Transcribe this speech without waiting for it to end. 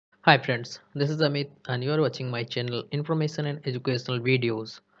Hi friends, this is Amit and you are watching my channel Information and Educational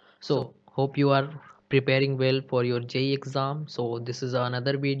Videos. So hope you are preparing well for your JEE exam. So this is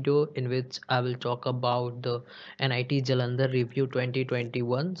another video in which I will talk about the NIT Jalandhar review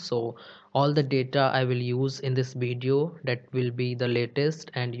 2021. So all the data I will use in this video that will be the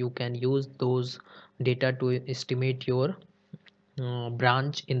latest and you can use those data to estimate your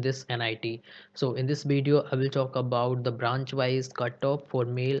branch in this NIT. So in this video I will talk about the branch wise cutoff for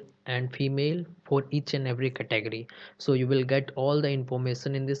male and female for each and every category. So you will get all the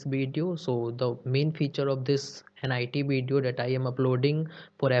information in this video. So the main feature of this NIT video that I am uploading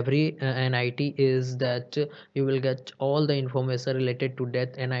for every NIT is that you will get all the information related to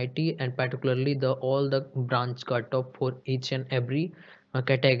that NIT and particularly the all the branch cutoff for each and every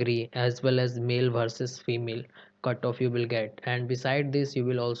category as well as male versus female cutoff you will get. And beside this you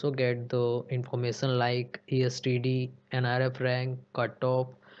will also get the information like ESTD, NRF rank, cutoff,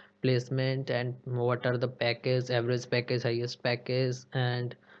 placement, and what are the package, average package, highest package,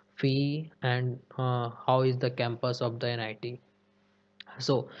 and fee, and how is the campus of the NIT.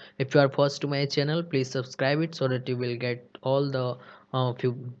 So if you are first to my channel, please subscribe it so that you will get all the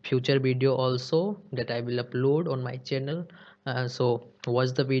future video also that I will upload on my channel. So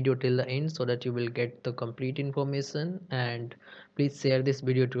watch the video till the end so that you will get the complete information, and please share this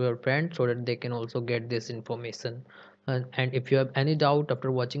video to your friends so that they can also get this information. And if you have any doubt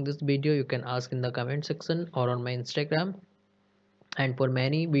after watching this video, you can ask in the comment section or on my Instagram. And for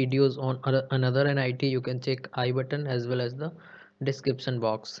many videos on another NIT, you can check I button as well as the description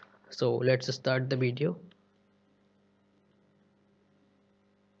box. So let's start the video.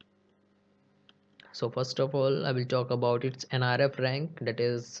 So first of all I will talk about its NRF rank, that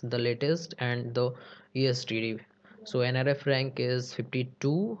is the latest, and the ESTD. So NRF rank is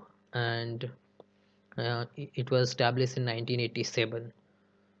 52 and it was established in 1987.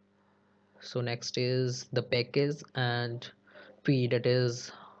 So next is the package and fee, that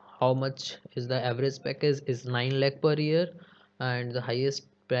is how much is the average package is 9 lakh per year, and the highest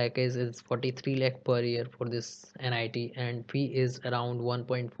package is 43 lakh per year for this NIT, and fee is around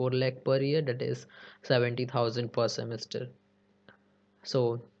 1.4 lakh per year, that is 70,000 per semester.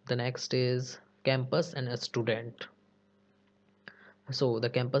 So the next is campus and a student. So the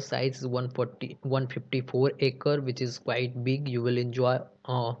campus size is 154 acre, which is quite big. You will enjoy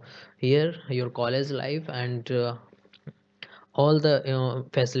here your college life, and all the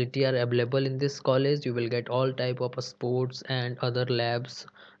facility are available in this college. You will get all type of sports and other labs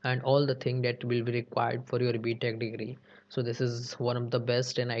and all the thing that will be required for your BTech degree. So this is one of the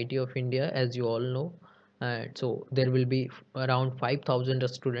best NIT of India, as you all know. So there will be around 5,000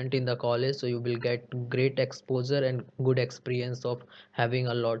 student in the college, so you will get great exposure and good experience of having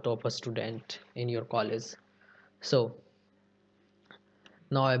a lot of a student in your college. So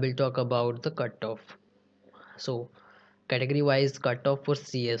now I will talk about the cutoff. So category wise cutoff for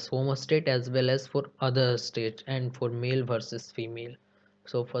CS home state as well as for other state, and for male versus female.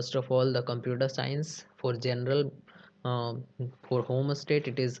 So first of all the computer science for general, for home state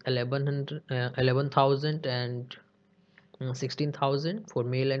it is 11,000 and 16,000 for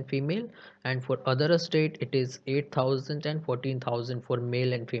male and female, and for other state it is 8,000 and 14,000 for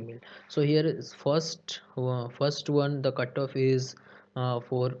male and female. So here is first one, the cutoff is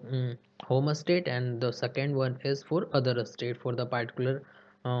for home state, and the second one is for other state for the particular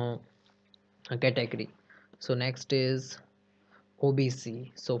uh, category. So next is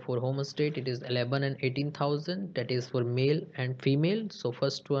OBC. So for home state it is 11 and 18,000, that is for male and female. So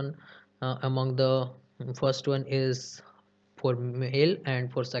first one among the first one is for male,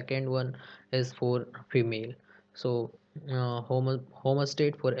 and for second one is for female. So home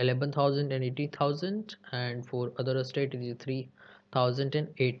state for 11,000 and 80,000, and for other state it is 3,000 and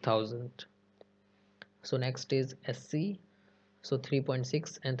 8,000. So next is SC. So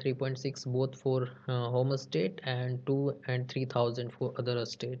 3.6 and 3.6 both for home state, and 2 and 3,000 for other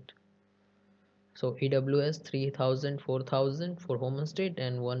state. So EWS 3,000 4,000 for home state,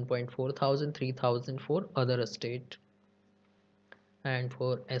 and 1.4 thousand 3,000 for other state. And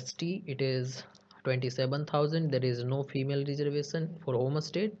for ST it is 27,000. There is no female reservation for home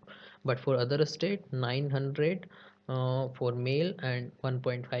state, but for other state 900 for male, and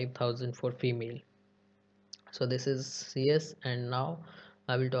 1.5 thousand for female. So this is CS. And now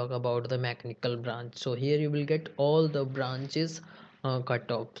I will talk about the mechanical branch. So here you will get all the branches cut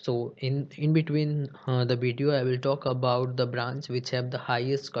off. So in between the video I will talk about the branch which have the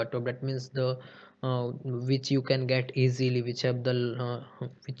highest cutoff, that means the which you can get easily, which have the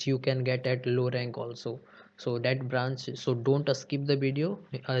which you can get at low rank also. So that branch, so don't skip the video,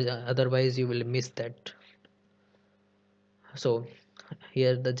 otherwise you will miss that. So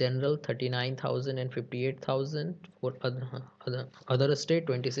Here the general 39,000 and 58,000. For other state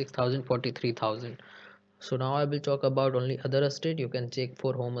 26,000, 43,000. So now I will talk about only other state. You can check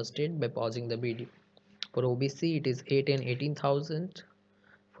for home state by pausing the video. For OBC it is 8 and 18,000.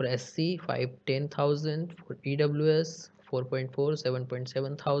 For SC 5 10,000. For EWS 4.4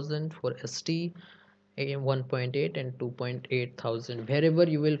 7.7 thousand. For ST 1.8 and 2.8 thousand. Wherever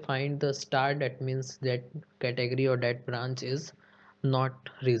you will find the star, that means that category or that branch is not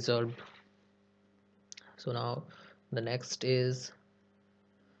reserved. So now the next is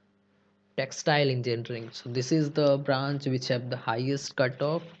textile engineering. So this is the branch which have the highest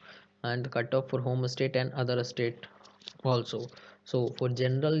cutoff, and the cutoff for home state and other state also. So for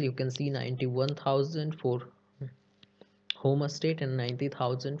general you can see 91,000 for home state and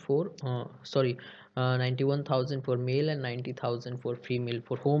 90,000 for 91,000 for male and 90,000 for female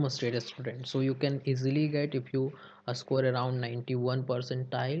for home state student. So you can easily get if you score around 91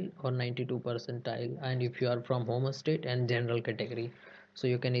 percentile or 92 percentile, and if you are from home state and general category, so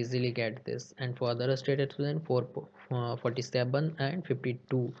you can easily get this. And for other state student for 47 and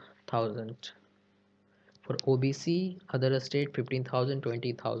 52,000. For OBC other state 15,000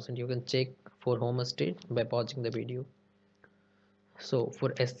 20,000. You can check for home state by pausing the video. So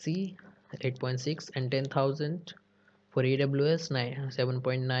for SC 8.6 and 10,000. For AWS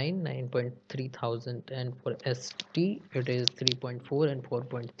 7.9 9.3 thousand, and for ST it is 3.4 and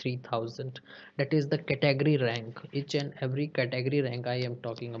 4.3 thousand. That is the category rank. Each and every category rank I am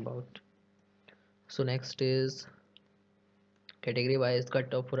talking about. So next is category wise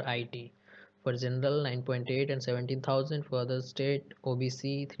cutoff for IT. For general 9.8 and 17,000. For other state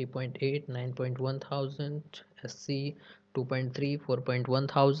OBC 3.8 9.1 thousand. SC 2.3 4.1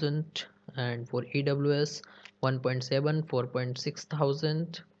 thousand. And for EWS 1.7 4.6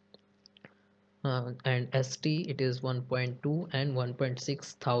 thousand. And ST it is 1.2 and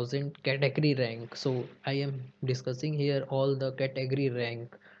 1.6 thousand category rank. So I am discussing here all the category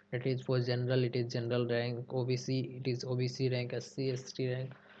rank. That is for general it is general rank, OBC it is OBC rank, SC ST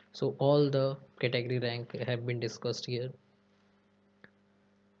rank. So all the category rank have been discussed here.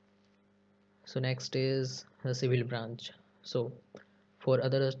 So next is the civil branch. So for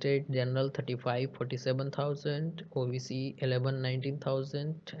other state general 35 47,000, OBC 11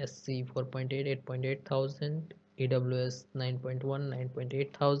 19,000, SC 4.8 8.8 thousand, EWS 9.1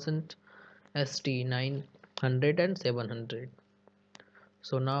 9.8 thousand, ST 900 and 700.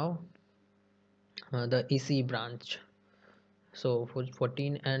 So now the EC branch. So for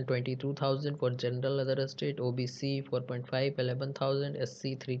 14 and 22,000 for general other state, OBC 4.5 11,000,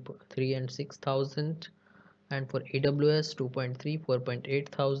 SC 3 and 6,000, and for AWS 2.3 4.8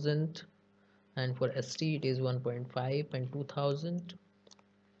 thousand, and for ST it is 1.5 and 2,000.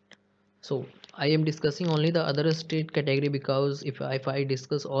 So I am discussing only the other state category because if I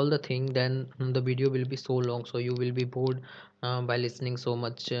discuss all the thing, then the video will be so long, so you will be bored by listening so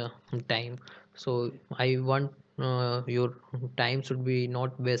much time. So I want your time should be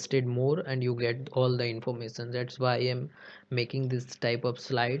not wasted more and you get all the information. That's why I am making this type of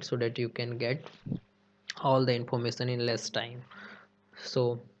slide so that you can get all the information in less time.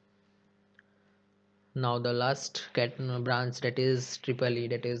 So now the last branch, that is triple E,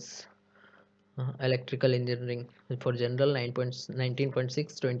 that is electrical engineering. For general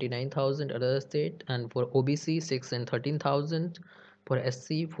 19.6 29,000 other state, and for OBC 6 and 13,000. For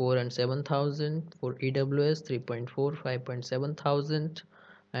SC 4 and 7,000. For EWS 3.4 5.7 thousand,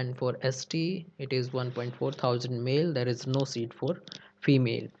 and for ST it is 1.4 thousand male. There is no seat for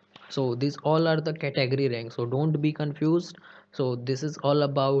female. So these all are the category ranks, so don't be confused. So this is all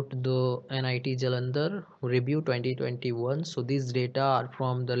about the NIT Jalandhar review 2021. So these data are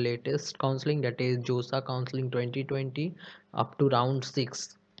from the latest counseling, that is JOSA counseling 2020 up to round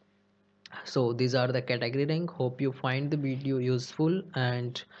 6. So these are the category rank. Hope you find the video useful,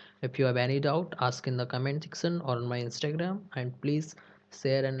 and if you have any doubt, ask in the comment section or on my Instagram, and please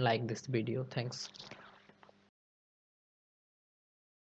share and like this video. Thanks.